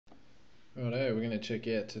Righto, we're going to check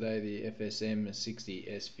out today the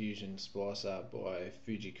FSM-60S Fusion Splicer by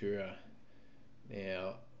Fujikura.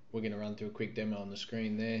 Now, we're going to run through a quick demo on the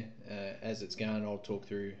screen there. As it's going, I'll talk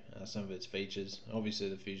through some of its features. Obviously,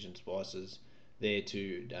 the Fusion Splicer's there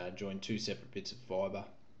to join two separate bits of fibre.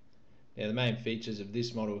 Now, the main features of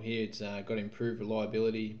this model here, it's got improved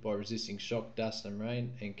reliability by resisting shock, dust and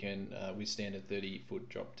rain, and can withstand a 30-foot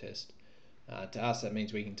drop test. To us, that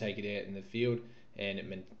means we can take it out in the field and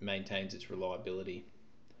it maintains its reliability.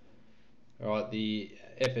 Alright, the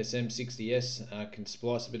FSM-60S can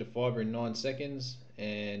splice a bit of fibre in 9 seconds,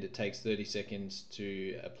 and it takes 30 seconds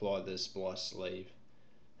to apply the splice sleeve.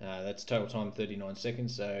 That's total time 39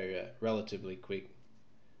 seconds, so relatively quick.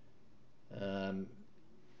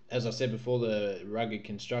 As I said before, the rugged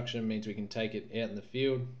construction means we can take it out in the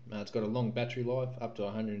field. It's got a long battery life, up to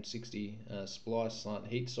 160 splice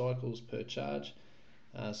heat cycles per charge.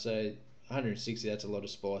 So 160, that's a lot of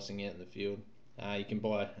splicing out in the field. You can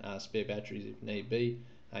buy spare batteries if need be.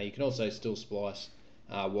 You can also still splice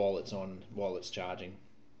while it's charging.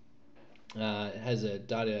 It has a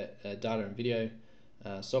data and video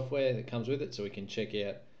software that comes with it, so we can check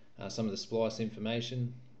out some of the splice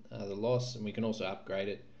information, the loss, and we can also upgrade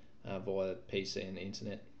it via PC and the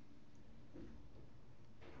internet.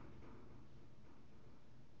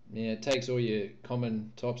 Now, it takes all your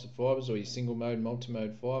common types of fibres, or your single mode,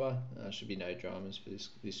 multi-mode fibre. Should be no dramas for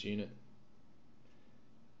this unit.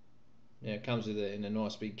 Now, it comes in a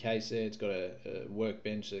nice big case there. It's got a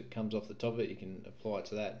workbench that comes off the top of it. You can apply it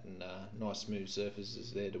to that, and nice smooth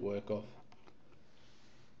surfaces there to work off.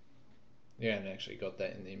 You haven't actually got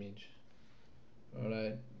that in the image.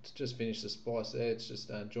 Righto, it's just finished the splice there. It's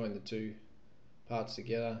just joined the two parts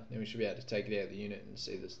together. Then we should be able to take it out of the unit and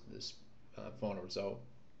see this final result.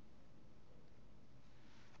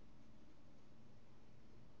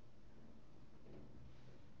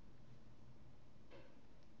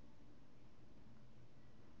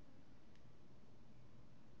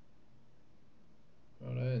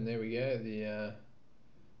 Righto, and there we go, the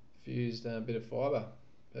fused bit of fibre.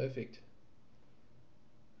 Perfect.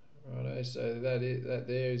 Righto, so that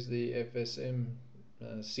there is the FSM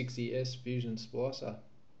 60S Fusion Splicer.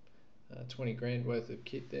 20 grand worth of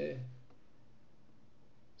kit there.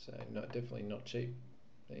 So definitely not cheap.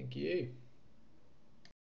 Thank you.